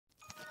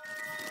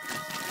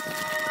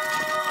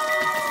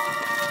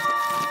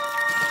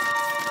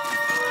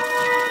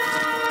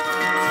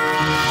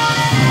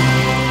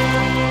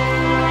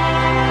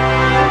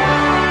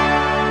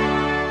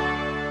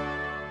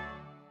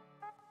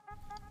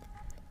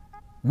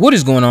What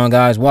is going on,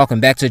 guys? Welcome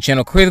back to the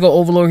channel. Critical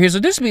Overlord here. So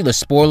this will be the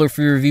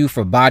spoiler-free review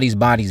for Bodies,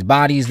 Bodies,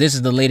 Bodies. This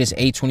is the latest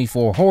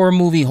A24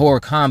 horror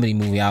comedy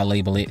movie, I'll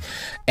label it.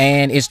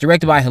 And it's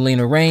directed by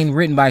Helena Rain,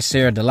 written by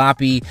Sarah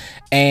Delapi,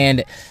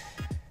 and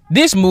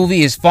this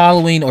movie is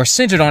following or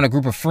centered on a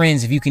group of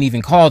friends, if you can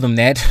even call them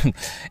that.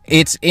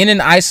 It's in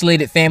an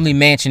isolated family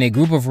mansion. A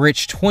group of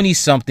rich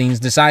 20-somethings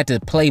decide to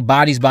play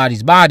Bodies,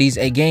 Bodies, Bodies,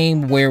 a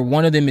game where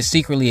one of them is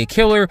secretly a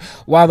killer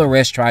while the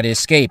rest try to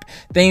escape.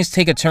 Things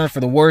take a turn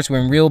for the worse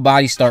when real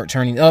bodies start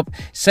turning up,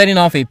 setting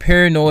off a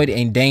paranoid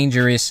and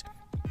dangerous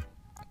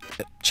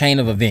chain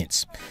of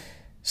events.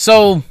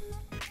 So,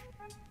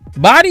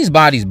 Bodies,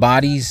 Bodies,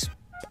 Bodies.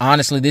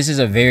 Honestly, this is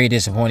a very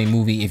disappointing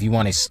movie if you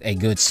want a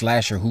good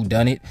slasher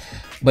whodunit,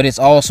 but it's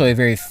also a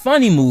very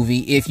funny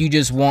movie if you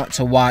just want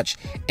to watch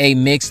a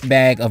mixed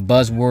bag of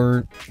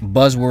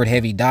buzzword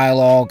heavy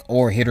dialogue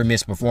or hit or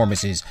miss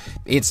performances.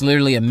 It's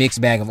literally a mixed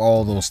bag of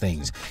all those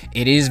things.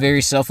 It is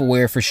very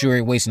self-aware for sure.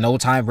 It wastes no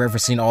time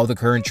referencing all the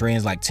current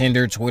trends like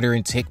Tinder, Twitter,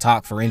 and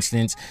TikTok, for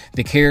instance.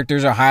 The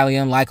characters are highly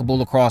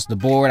unlikable across the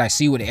board. I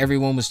see what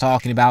everyone was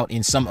talking about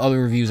in some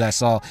other reviews I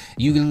saw.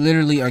 You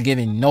literally are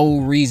given no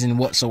reason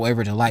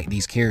whatsoever to like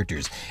these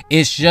characters.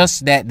 It's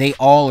just that they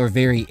all are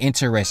very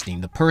interesting.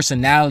 The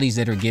personalities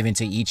that are given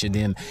to each of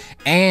them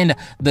and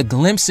the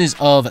glimpses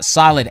of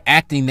solid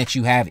acting that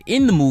you have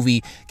in the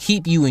movie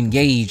keep you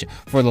engaged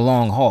for the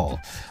long haul.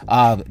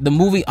 The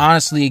movie,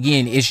 honestly,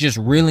 again, is just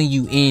reeling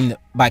you in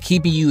by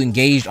keeping you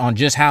engaged on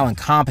just how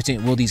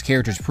incompetent will these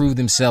characters prove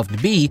themselves to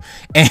be,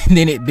 and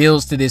then it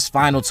builds to this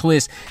final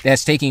twist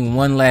that's taking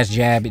one last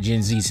jab at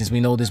Gen Z, since we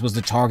know this was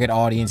the target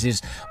audience.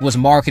 This was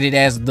marketed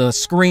as the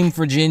Scream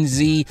for Gen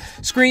Z.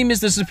 Scream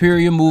is the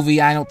superior movie.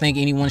 I don't think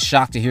anyone's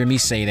shocked to hear me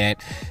say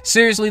that.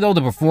 Seriously though,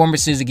 the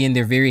performances, again,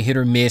 they're very hit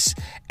or miss,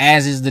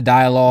 as is the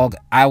dialogue.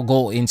 I'll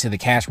go into the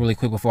cast really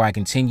quick before I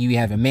continue. You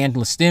have Amanda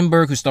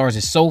Stenberg, who stars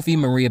as Sophie,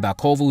 Maria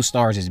Balkova, who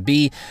stars as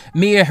Bee,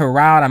 Mia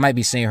Harroud, I might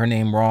be saying her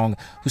name wrong,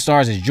 who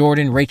stars as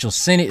Jordan, Rachel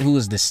Sennett, who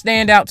is the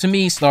standout to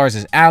me, stars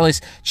as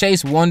Alice,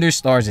 Chase Wonders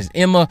stars as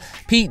Emma,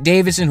 Pete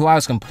Davidson, who I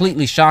was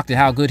completely shocked at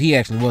how good he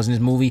actually was in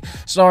this movie,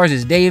 stars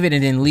as David,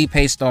 and then Lee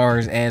Pace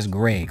stars as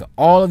Greg.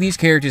 All of these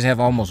characters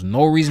have almost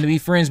no reason to be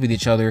friends with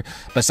each other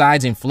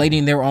besides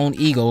inflating their own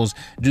egos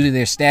due to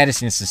their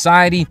status in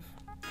society.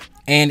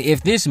 And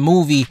if this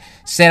movie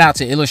set out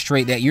to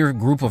illustrate that your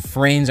group of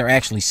friends are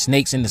actually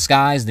snakes in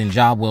disguise, then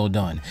job well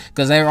done.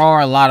 Because there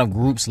are a lot of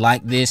groups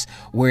like this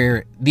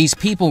where these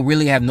people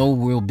really have no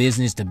real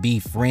business to be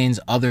friends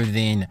other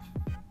than,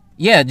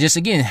 yeah, just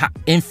again,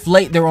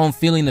 inflate their own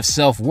feeling of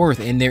self-worth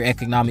and their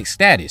economic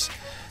status.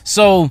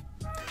 So,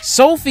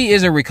 Sophie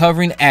is a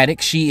recovering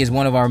addict. She is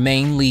one of our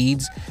main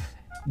leads.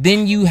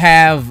 Then you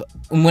have,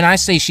 when I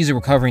say she's a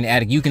recovering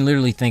addict, you can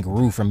literally think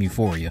Rue from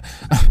Euphoria.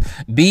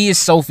 B is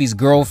Sophie's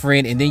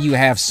girlfriend, and then you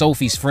have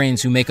Sophie's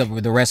friends who make up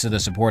the rest of the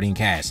supporting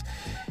cast.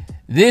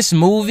 This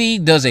movie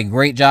does a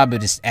great job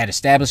at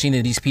establishing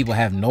that these people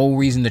have no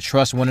reason to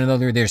trust one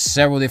another. There's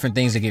several different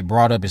things that get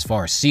brought up as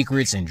far as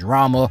secrets and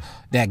drama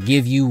that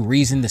give you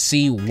reason to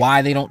see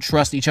why they don't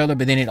trust each other.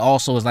 But then it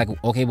also is like,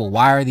 okay, well,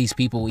 why are these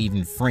people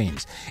even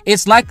friends?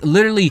 It's like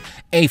literally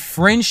a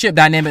friendship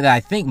dynamic that I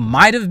think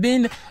might have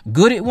been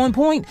good at one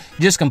point,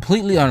 just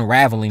completely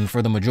unraveling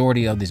for the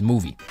majority of this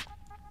movie.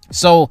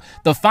 So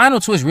the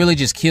final twist really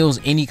just kills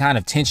any kind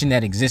of tension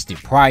that existed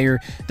prior.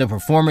 The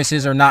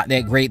performances are not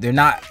that great. They're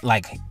not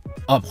like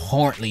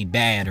abhorrently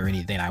bad or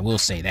anything, I will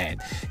say that,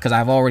 because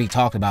I've already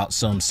talked about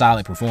some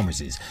solid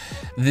performances.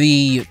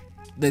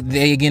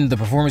 Again, the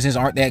performances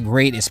aren't that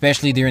great,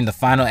 especially during the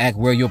final act,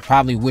 where you'll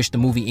probably wish the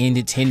movie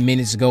ended 10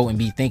 minutes ago and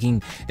be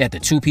thinking that the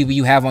two people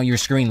you have on your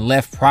screen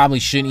left probably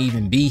shouldn't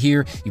even be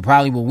here. You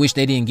probably will wish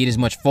they didn't get as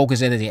much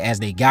focus as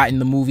they got in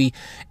the movie.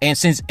 And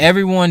since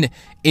everyone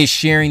is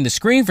sharing the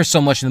screen for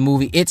so much in the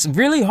movie, it's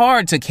really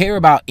hard to care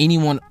about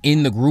anyone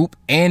in the group,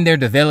 and their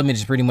development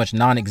is pretty much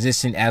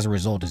non-existent as a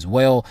result as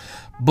well.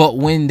 But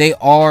when they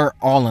are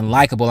all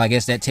unlikable, I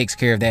guess that takes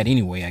care of that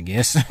anyway, I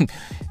guess.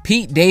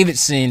 Pete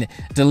Davidson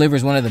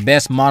delivers one of the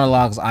best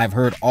monologues I've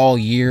heard all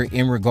year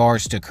in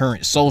regards to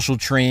current social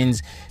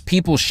trends,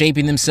 people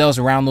shaping themselves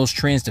around those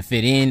trends to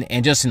fit in,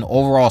 and just an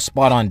overall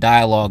spot-on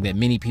dialogue that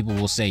many people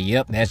will say,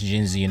 yep, that's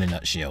Gen Z in a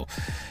nutshell.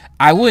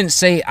 I wouldn't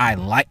say I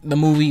like the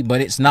movie,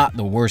 but it's not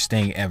the worst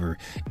thing ever.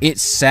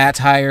 It's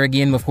satire,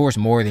 again, of course,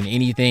 more than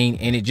anything,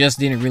 and it just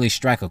didn't really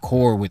strike a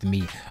chord with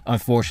me,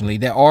 unfortunately.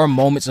 There are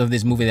moments of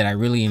this movie that I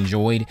really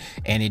enjoyed,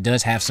 and it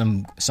does have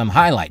some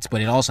highlights,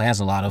 but it also has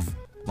a lot of,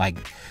 like,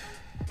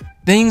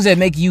 things that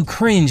make you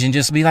cringe and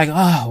just be like,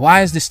 oh,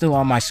 why is this still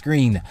on my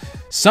screen?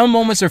 Some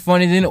moments are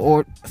funnier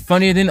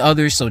than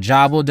others, so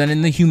job well done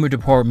in the humor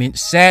department.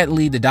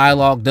 Sadly, the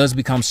dialogue does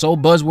become so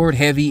buzzword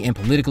heavy and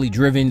politically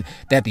driven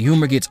that the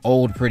humor gets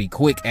old pretty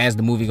quick as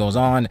the movie goes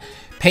on.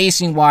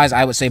 Pacing wise,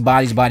 I would say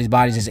Bodies, Bodies,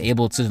 Bodies is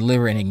able to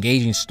deliver an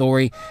engaging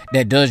story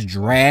that does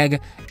drag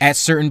at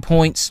certain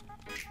points.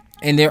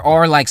 And there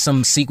are like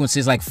some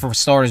sequences, like for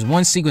starters,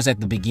 one sequence at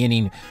the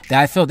beginning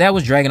that I felt that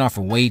was dragging on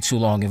for way too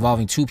long,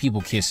 involving two people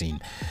kissing.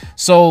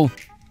 So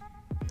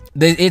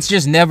It's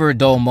just never a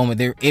dull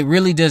moment. It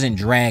really doesn't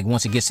drag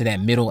once it gets to that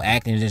middle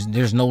act, and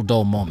there's no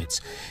dull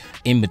moments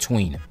in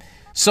between.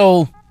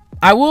 So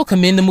I will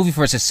commend the movie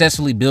for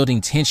successfully building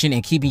tension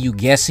and keeping you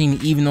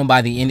guessing, even though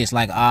by the end it's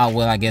like,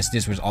 well, I guess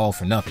this was all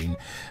for nothing.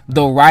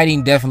 The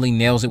writing definitely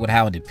nails it with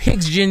how it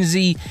depicts Gen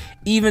Z,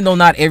 even though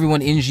not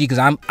everyone in G, because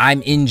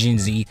I'm in Gen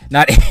Z,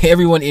 not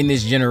everyone in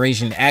this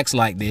generation acts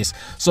like this.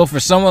 So for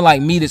someone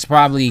like me, that's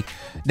probably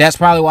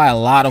why a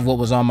lot of what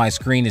was on my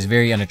screen is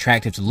very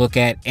unattractive to look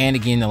at, and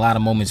again, a lot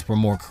of moments were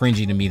more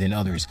cringy to me than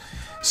others.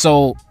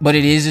 So, but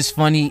it is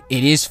funny.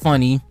 It is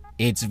funny.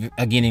 It's,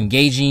 again,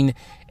 engaging.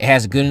 It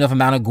has a good enough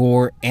amount of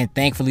gore, and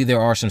thankfully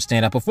there are some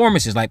standout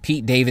performances like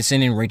Pete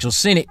Davidson and Rachel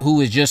Sennett,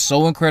 who is just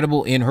so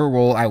incredible in her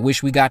role. I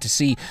wish we got to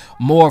see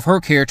more of her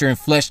character and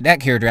flesh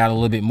that character out a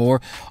little bit more.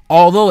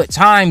 Although at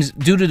times,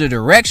 due to the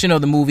direction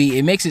of the movie,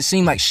 it makes it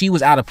seem like she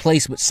was out of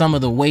place with some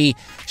of the way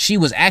she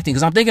was acting.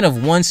 Because I'm thinking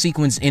of one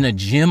sequence in a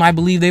gym, I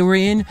believe they were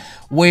in,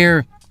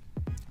 where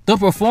the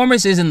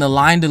performances and the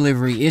line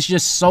delivery is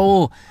just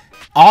so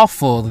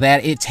awful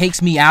that it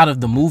takes me out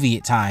of the movie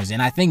at times,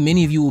 and I think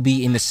many of you will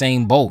be in the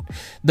same boat.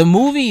 The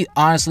movie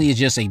honestly is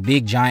just a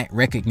big giant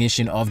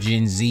recognition of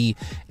Gen Z.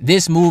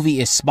 This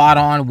movie is spot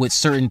on with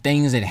certain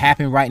things that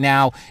happen right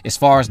now as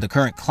far as the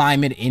current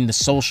climate in the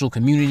social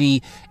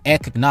community,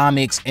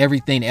 economics,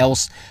 everything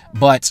else.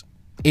 But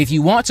if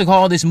you want to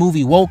call this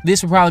movie woke,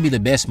 this would probably be the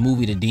best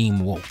movie to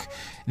deem woke.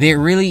 There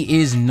really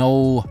is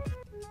no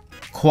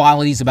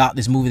qualities about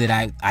this movie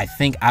that I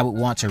think I would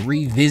want to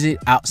revisit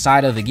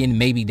outside of, again,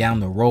 maybe down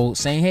the road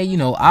saying, hey, you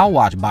know, I'll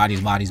watch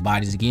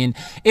Bodies again.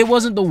 It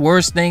wasn't the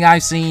worst thing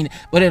I've seen,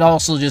 but it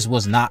also just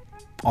was not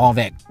all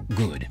that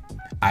good,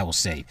 I will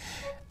say.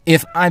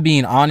 If I'm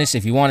being honest,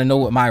 if you want to know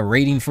what my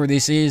rating for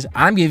this is,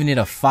 I'm giving it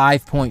a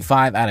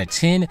 5.5 out of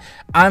 10.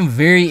 I'm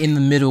very in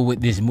the middle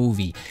with this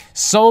movie.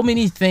 So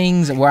many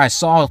things where I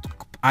saw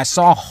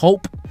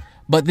hope,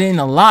 but then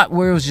a lot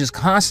where it was just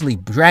constantly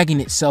dragging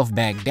itself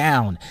back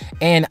down.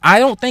 And I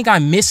don't think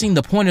I'm missing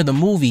the point of the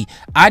movie.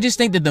 I just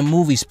think that the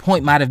movie's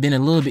point might have been a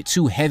little bit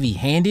too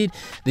heavy-handed.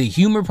 The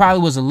humor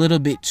probably was a little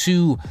bit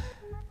too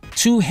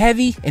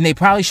heavy, and they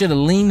probably should have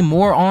leaned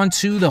more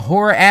onto the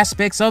horror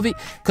aspects of it,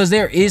 because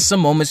there is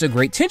some moments of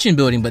great tension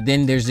building, but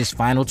then there's this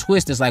final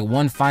twist. It's like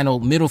one final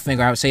middle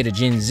finger, I would say, to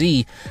Gen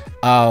Z.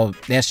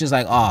 That's just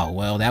like, oh,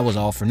 well, that was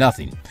all for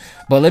nothing.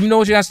 But let me know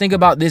what you guys think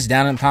about this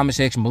down in the comment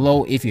section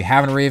below. If you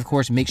haven't already, of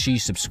course, make sure you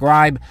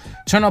subscribe,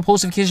 turn on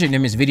post notifications,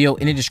 and this video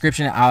in the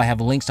description. I'll have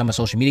links to my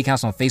social media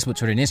accounts on Facebook,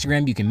 Twitter, and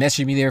Instagram. You can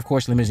message me there, of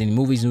course. Let me know any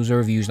movies, news, or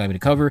reviews you'd like me to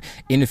cover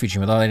in the future.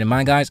 With all that in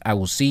mind, guys, I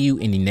will see you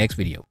in the next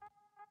video.